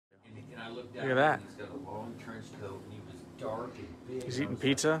look Look at that. He's got a long trench coat, and he was dark and big. He's eating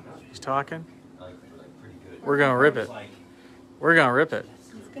pizza. He's talking. Like pretty good. We're gonna rip it. We're gonna rip it.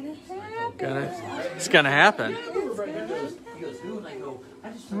 It's gonna happen. It's gonna happen. He goes, who? And I go, I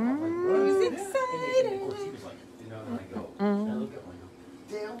just saw Who's excited? And of course, he was like, and I go, and I look at him,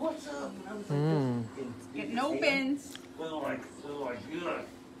 I go, Dad, what's up? And I was like, Getting opens. good.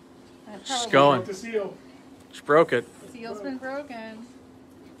 She's going. She broke it. Seal's been broken.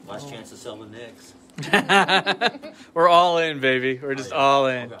 Last chance to sell the Knicks. We're all in, baby. We're just all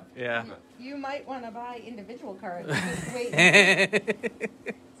in. Okay. Yeah. You might want to buy individual cards. Just wait.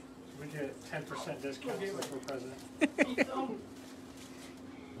 We get 10% discount for president.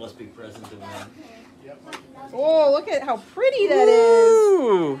 Must be present to win. Yep. Oh, look at how pretty that is.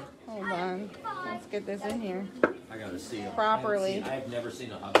 Ooh. Hold on. Let's get this in here. I gotta see him. Properly. I've never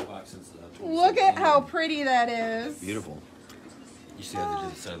seen a hobby box since the. Look at how pretty that is. Beautiful. You see how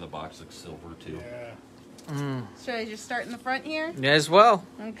the side of the box looks silver too. Yeah. Should I just start in the front here? Yeah, as well.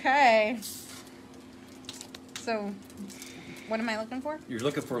 Okay. So, what am I looking for? You're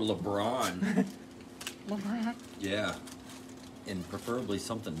looking for LeBron. LeBron. Yeah. And preferably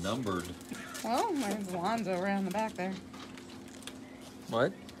something numbered. Well, there's Lonzo around the back there.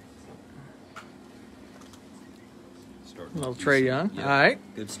 What? Starting Little with Trae decent. Young. Yeah. All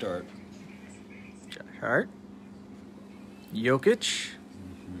right. Good start. Josh Hart. Jokic.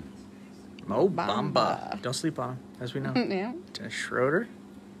 Mo Bamba. Bamba. Don't sleep on him, as we know. Yeah. Dennis Schroeder.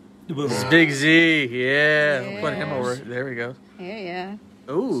 This is Big Z. Yeah. We'll put him Yes. over. There we go. Yeah.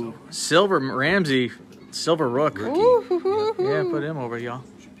 Ooh. Silver Ramsey. Silver Rook. Rookie. Ooh. Yeah, put him over, y'all.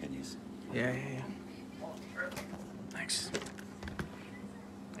 Pennies. Yeah. Thanks.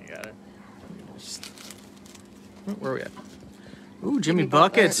 I got it. Where are we at? Ooh, Jimmy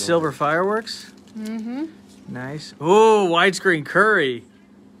Bucket. Bucket. Silver Fireworks. Mm-hmm. Nice. Ooh, widescreen Curry.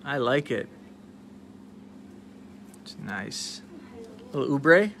 I like it. It's nice. Little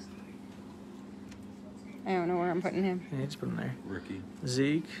Oubre. I don't know where I'm putting him. Yeah, just put him there. Rookie.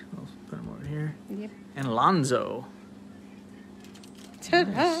 Zeke. I'll put him over here. Yep. And Lonzo.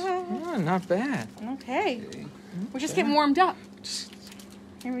 Ta-da. Oh, not bad. Okay. We're just getting warmed up.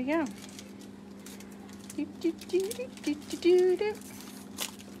 Here we go. Do, do, do, do, do, do, do, do.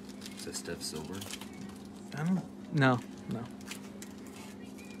 Is that Steph Silver? I don't. No.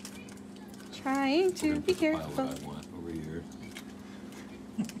 Trying to be Pile careful. what I want over here.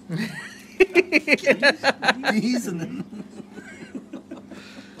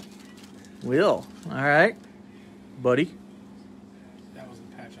 Will. All right. Buddy. That was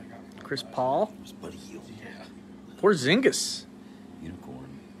the patch I got. Chris Paul. Where's Buddy Hield? Yeah. Porzingis.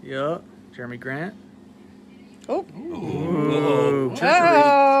 Unicorn. Yeah. Jeremy Grant. Oh. Ooh. Trickery.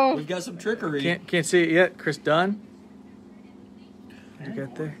 Oh. We've got some trickery. Can't see it yet. Chris Dunn. What you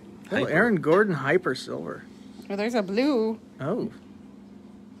got there? Oh, Hyper. Aaron Gordon, Hyper Silver. Well, there's a blue. Oh.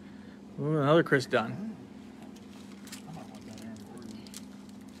 Ooh, another Chris Dunn. I might want that Aaron Gordon.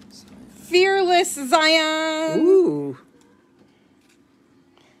 Fearless Zion. Ooh.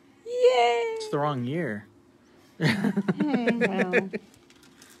 Yay. It's the wrong year. Well.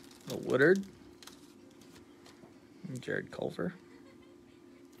 A Woodard. Jared Culver.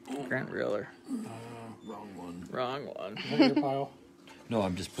 Grant Riller. Wrong one. Wrong one. Is that your pile? No,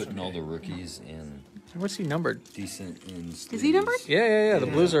 I'm just putting all the rookies in What's he numbered? decent in Is he numbered? Yeah. The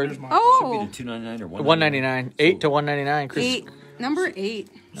Blues are There's my Oh. Should be the 299 or 199. 8 to 199. Chris. 8. Number 8.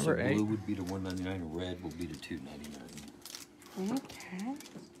 Number so 8. blue would be to 199, and red will be to 299. Okay.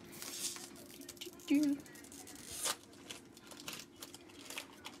 Do, do, do.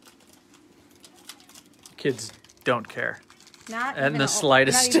 Kids don't care. Not And even the a-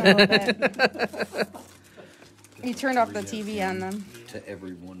 slightest. Not even a little bit. You turned off the TV on them. To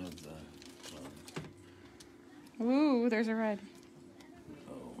every one of the. Ooh, there's a red.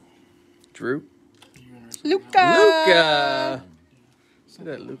 Drew. Luca. Luca. See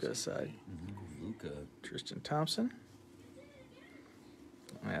that Luca side. Luca. Tristan Thompson.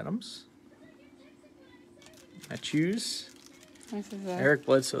 Adams. Matthews. This is Eric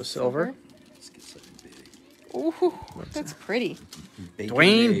Bledsoe Silver. Let's get something big. Ooh, that's pretty. Bacon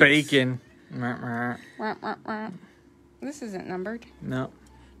Dwayne eggs. Bacon. Wah, wah, wah. This isn't numbered. No.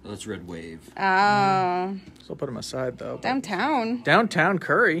 That's Red Wave. Oh. So I'll put him aside though. Downtown. Downtown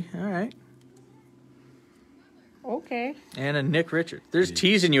Curry. All right. Okay. And a Nick Richards. There's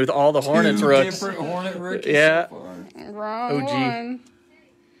teasing you with all the Hornets Two rooks. different Hornet rookies Yeah. so far. Wrong OG. one.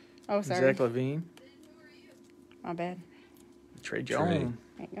 Oh, sorry. Zach Levine. My bad. Trey Jones.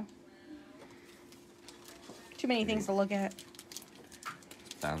 There you go. Too many things to look at.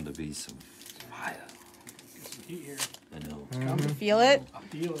 Bound to be some fire. Get some heat here. I know. Feel it? I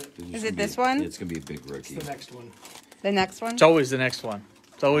feel it. Is it this one? It's gonna be a big It's rookie. the next one. The next one? It's always the next one.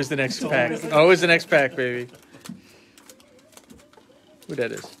 It's always the next pack. Always the next pack, baby. Who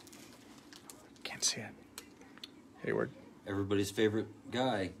that is? Can't see it. Hayward. Everybody's favorite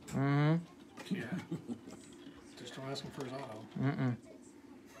guy. Mm-hmm. Yeah. Just don't ask him for his auto. Mm-mm.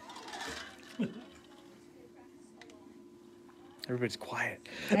 Everybody's quiet.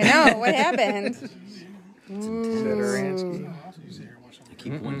 I know. What happened? Zadaransky. I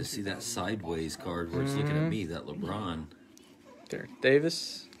keep wanting to see that sideways card where it's looking at me, that LeBron. There.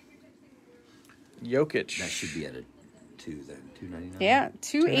 Davis. Jokic. That should be at a 2 then. 299. Yeah,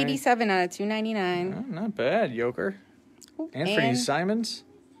 287 out of 299. Oh, not bad, Joker. Anthony And Simons.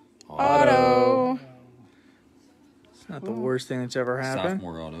 auto. It's not the worst thing that's ever happened.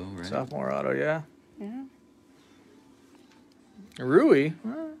 Sophomore auto, right? Sophomore auto, yeah. Yeah. Rui.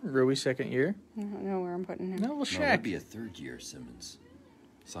 Rui second year. I don't know where I'm putting him. No, well, No, Shaq. that'd be a third year Simons.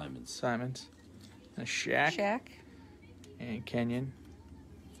 Simons. Simons. And Shaq. Shaq. And Kenyon.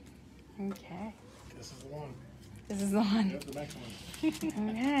 Okay. This is the one. This is the one. Yep, the next one.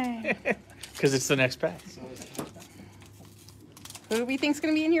 Okay. Because it's the next pack. So it's Who do we think's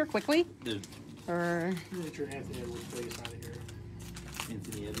going to be in here quickly? Or get your Anthony Edwards base out of here.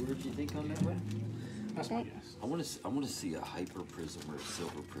 Anthony Edwards, you think on that one? That's my guess. I want to see a hyper prism or a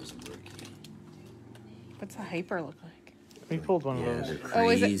silver prism rookie. what's the hyper look like? We pulled one Yeah, of they're those. Oh,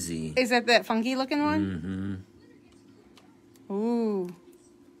 is it- crazy. Is that funky looking one? Mm-hmm. Ooh.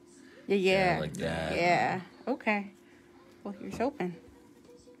 Yeah, yeah. Yeah, like that. Yeah. Okay. Well, here's hoping.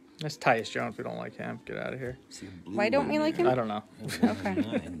 That's Tyus Jones. We don't like him. Get out of here. See a blue Why don't one we like there. him? I don't know.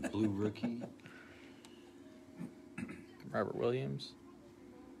 Okay. Blue rookie. Robert Williams.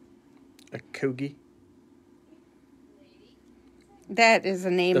 A Kogi. That is a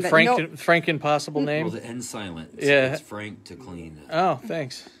name The that Frank Impossible name. Well, the N silent. Yeah. It's Frank to clean. Oh,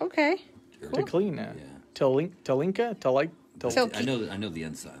 thanks. Okay. To clean that. Yeah. Talinka? I know the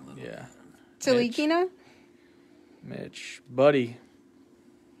N silent. Yeah. Talikina? Mitch. Buddy.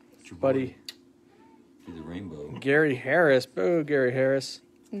 It's your Buddy. boy. Through the rainbow. Gary Harris. Boo, Gary Harris.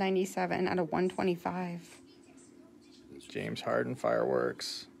 97 out of 125. James Harden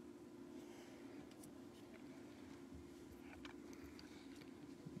Fireworks.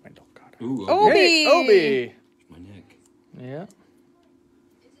 Wendell Carter. Ooh, Obi! Hey, Obi! my neck. Yeah.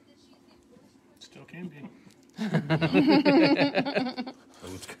 Still can be. Oh,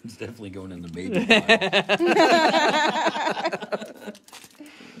 it's definitely going in the maybe pile.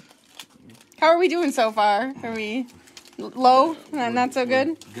 How are we doing so far? Are we low? Not so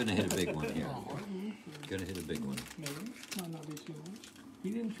good? Gonna hit a big one here. Gonna hit a big one. Maybe. Might not be too much.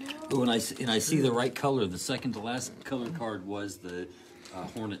 You didn't feel that? Oh, and I see the right color. The second to last color card was the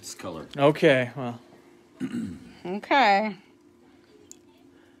Hornets color. Okay, well. Okay.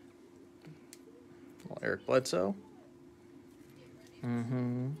 Well, Eric Bledsoe.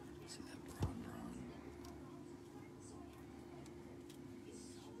 Mm-hmm. See that brown.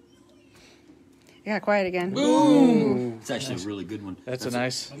 Yeah, quiet again. Boom! It's actually a really good one. That's a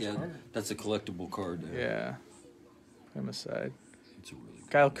nice. Yeah, that's a collectible card there. Yeah. Put him aside. It's a really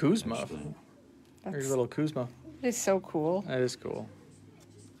good Kyle one, Kuzma. actually. There's a little Kuzma. That is so cool. That is cool.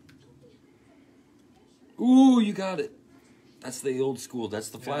 Ooh, you got it. That's the old school. That's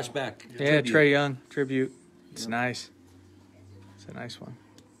the flashback. Yeah, tribute. Trey Young tribute. It's nice. It's a nice one.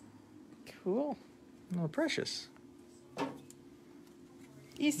 Cool. Oh, precious.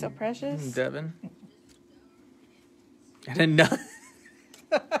 He's so precious. Devin. And then no.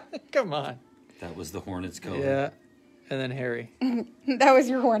 Come on. That was the Hornets color. Yeah. And then Harry. That was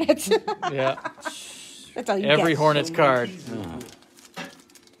your Hornets. Yeah. That's all you Every get. Hornets card.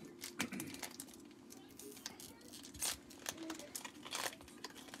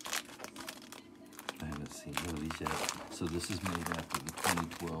 I haven't seen one of these yet. So this is made after the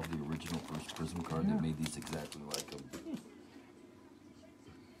 2012, the original first Prizm card. They made these exactly like them.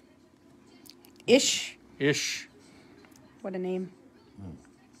 Ish. Ish. What a name.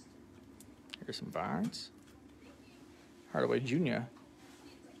 Here's some Barnes. Hardaway Jr.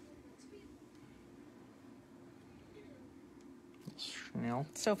 Schnell.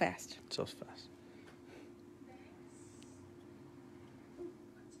 So fast. So fast.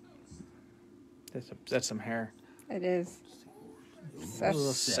 That's some hair. It is.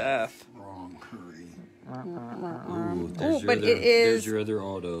 Little Seth. Wrong Curry. Ooh, There's but your it is There's your other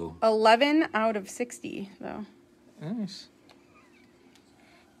auto. 11 out of 60, though. Nice.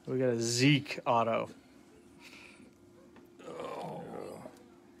 We got a Zeke auto.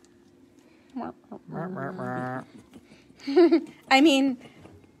 I mean,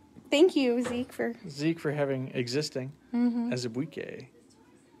 Thank you, Zeke, for... Zeke for existing as a Buike.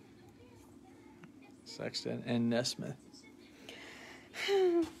 Sexton and Nesmith.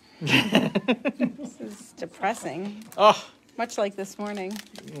 This is depressing. Oh. Much like this morning.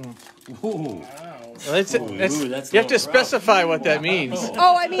 Ooh. Wow. That's Ooh, that's you have to rough. specify what that means.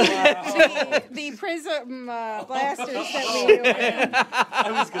 Oh, I mean, the Prizm blasters that we opened.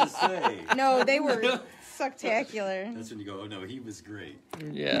 I was going to say. No, they were spectacular. That's when you go, oh no, he was great.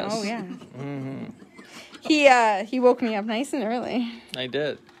 Yes. Oh, yeah. He woke me up nice and early. I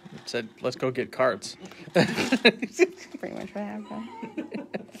did. Said, let's go get carts. Pretty much what happened.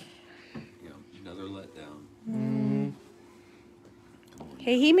 Another letdown.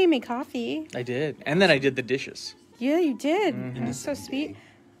 Hey, he made me coffee. I did. And then I did the dishes. Yeah, you did. That's so sweet.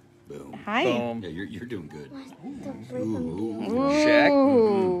 Boom. Hi. Boom. Yeah, you're doing good. Ooh.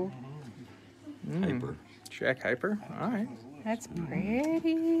 Shaq. Hyper. Shaq Hyper. All right. That's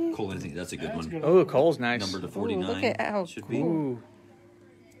pretty. Cole Anthony, that's a good one. Oh, Cole's nice. Number to Ooh, 49. look at how should Ooh.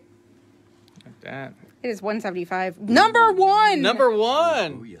 Like that. It is 175. Number one. Number be. Oh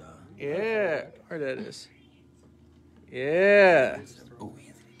one. yeah. Yeah. Where that is. Yeah. Oh,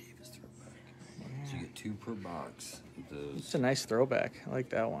 Anthony Davis throwback. So you get 2 per box. It's a nice throwback. I like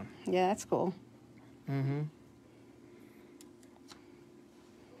that one. Yeah, that's cool. Mm-hmm.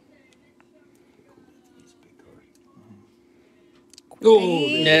 Oh,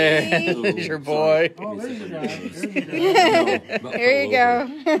 Yeah. There's your boy. Oh, there's your guy. There's your guy. Here you go.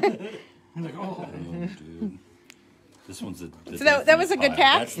 I'm like, oh. Oh, dude. This one's the So that was a good pile.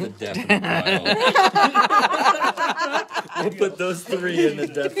 pack? That's the definite pile. We'll put those 3 in the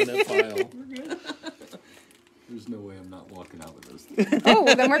definite pile. There's no way I'm not walking out with those 3. Oh,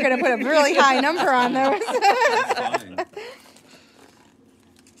 well, then we're going to put a really high number on those. That's fine.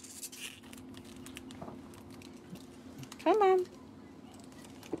 Come on.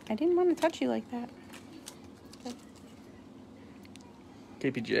 I didn't want to touch you like that.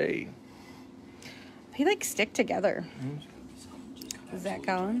 KPJ. They like stick together. Zach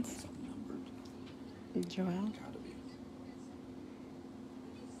Collins. Joel.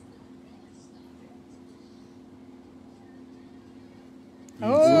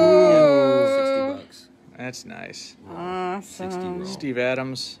 Oh, 60 bucks. That's nice. 60 awesome. roll. Steve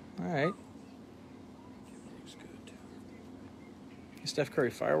Adams. All right. Looks good. Steph Curry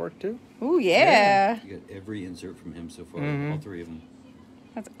firework too. Oh, yeah. You got every insert from him so far. Mhm. All 3 of them.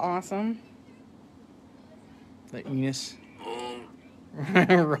 That's awesome. The Enos.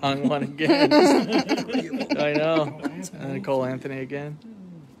 Wrong one again. I know. And then Cole Anthony again.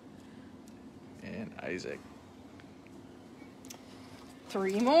 And Isaac.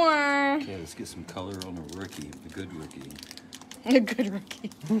 3 more. Okay, let's get some color on a rookie, a good rookie. A good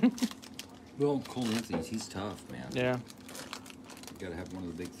rookie. Well, Cole Anthony, he's tough, man. Yeah. You gotta have one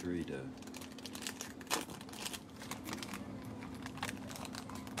of the big 3 to.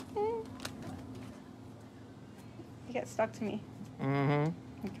 You got stuck to me. Mm-hmm.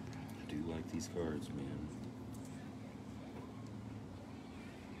 I do like these cards, man.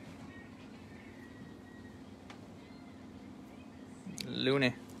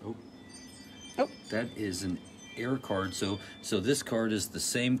 Looney. Oh. Oh. That is an air card. So this card is the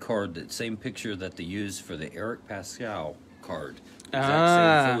same card, that same picture that they use for the Eric Pascal card.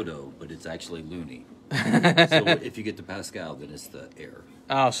 Exact same photo, but it's actually Looney. So if you get the Pascal, then it's the air.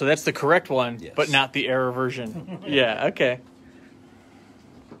 Oh, so that's the correct one, Yes. but not the error version. Yeah, okay.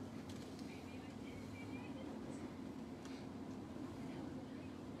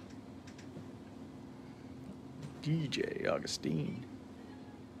 DJ Augustine.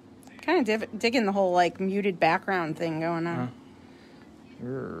 Kind of digging the whole like muted background thing going on.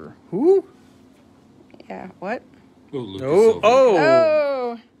 Who? Yeah. What? Oh, Lucas Oh, Silva.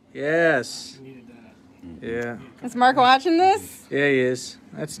 oh, Oh, yes. Needed that. Yeah. is Mark watching this? Yeah, he is.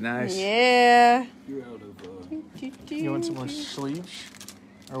 That's nice. Yeah. You're out of You want some more sleeves?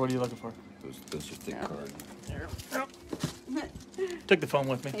 Or what are you looking for? those are thick cards. Took the phone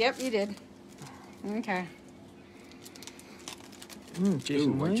with me. Yep, you did. Okay. Jason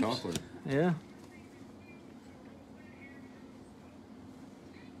Ooh, white Williams. chocolate. Yeah.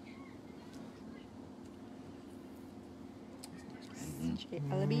 J.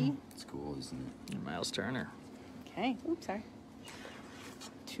 Ellaby. It's cool, isn't it? And Miles Turner. Okay. Oops, sorry.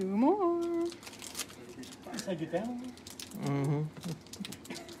 2 more. Just had you down. Mm-hmm.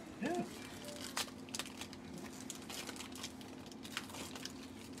 Yeah.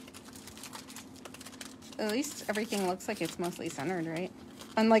 At least everything looks like it's mostly centered, right?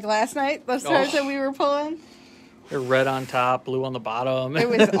 Unlike last night, those cards that we were pulling. They're red on top, blue on the bottom. It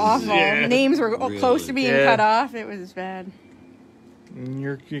was awful. Yeah. Names were Really? close to being Yeah. cut off. It was bad.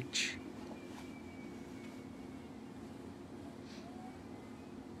 Nurkic.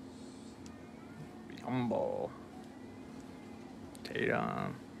 Yumbo.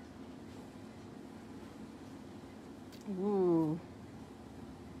 Tatum. Ooh.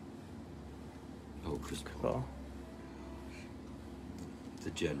 Oh, Chris Paul. Cool.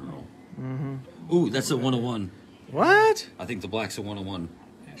 The general. Mm-hmm. Ooh, that's a 101. What? I think the black's a 101.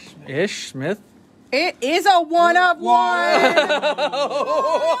 Ish Smith. It is a 1 of 1.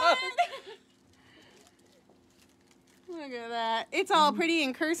 Look at that. It's all pretty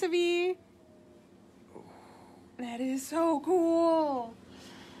and cursive-y. That is so cool.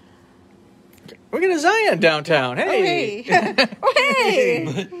 We're getting a Zion downtown. Hey. Oh, hey. Oh,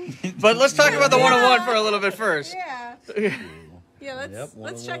 hey. But let's talk about the 101 for a little bit first. Yeah. Yeah,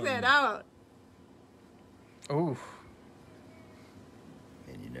 let's check 101. that out. Ooh.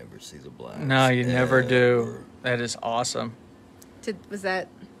 And you never see the black. No, you never do. That is awesome. Was that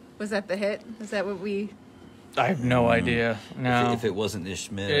the hit? Was that what we... I have no idea. No. If it wasn't Ish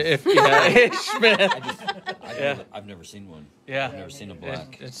Smith. Ish Smith. I've never seen one. Yeah. I've never seen a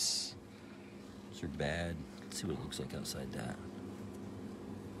black. It's They're bad. Let's see what it looks like outside that.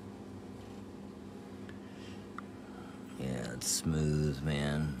 Yeah, it's smooth,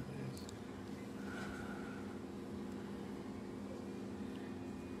 man.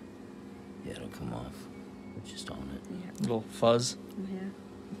 Yeah, it'll come off. It's just on it. Yeah. little fuzz. Yeah.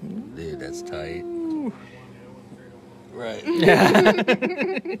 Dude, that's tight. Right.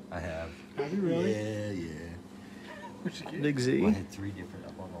 Yeah. I have. Have you really? Yeah. Big Z. Well, I had 3 different.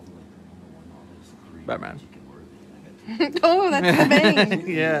 I bought all the way from one. There's 3. Batman. Chicken worthy. Oh, that's the bang.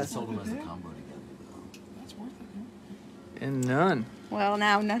 Yeah. I sold them as a combo together, though. That's worth it. And none. Well,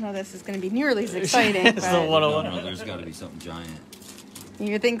 now none of this is going to be nearly as exciting. It's the but- 101. No, there's got to be something giant.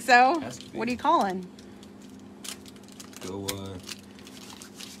 You think so? Has to be. What are you calling? Go,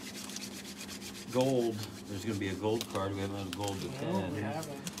 gold. There's going to be a gold card. We haven't had a gold to 10. No, we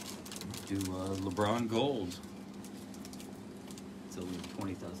haven't. Do LeBron gold. It's a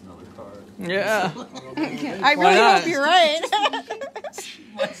 $20,000 card. Yeah. I Why really not? hope you're right.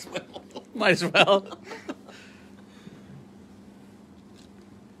 Might as well. Might as well.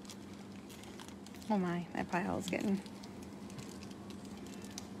 Oh my, that pile is getting...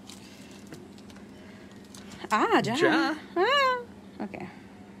 Ah, Ja. Ja. Ah. Okay.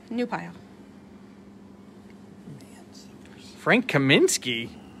 New pile. Frank Kaminsky.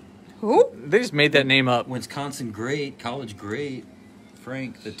 Who? They just made that name up. Wisconsin great, college great.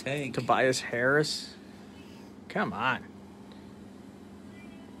 Frank the Tank. Tobias Harris. Come on.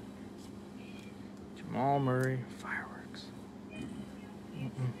 Jamal Murray. Fireworks.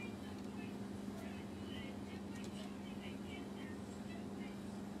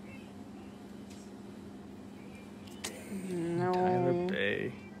 No. Tyler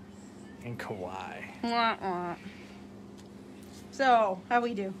Bay. And Kawhi. Wah, wah. So, how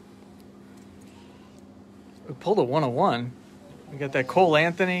we do? We pulled a 101. We got that Cole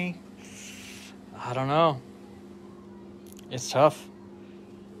Anthony. I don't know. It's tough.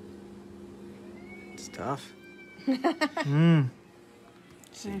 It's tough. So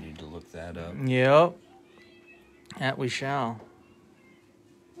you need to look that up. Yep. That we shall.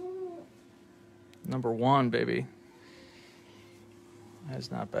 Number 1, baby.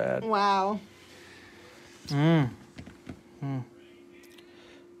 That's not bad. Wow.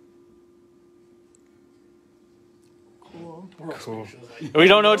 Cool. Cool. We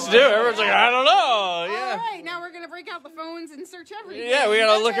don't know what to do. Everyone's like, I don't know. All Yeah. right, now we're going to break out the phones and search everything. Yeah, we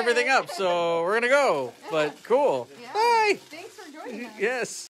got to look everything up. So we're going to go. But cool. Yeah. Bye. Thanks for joining us. Yes.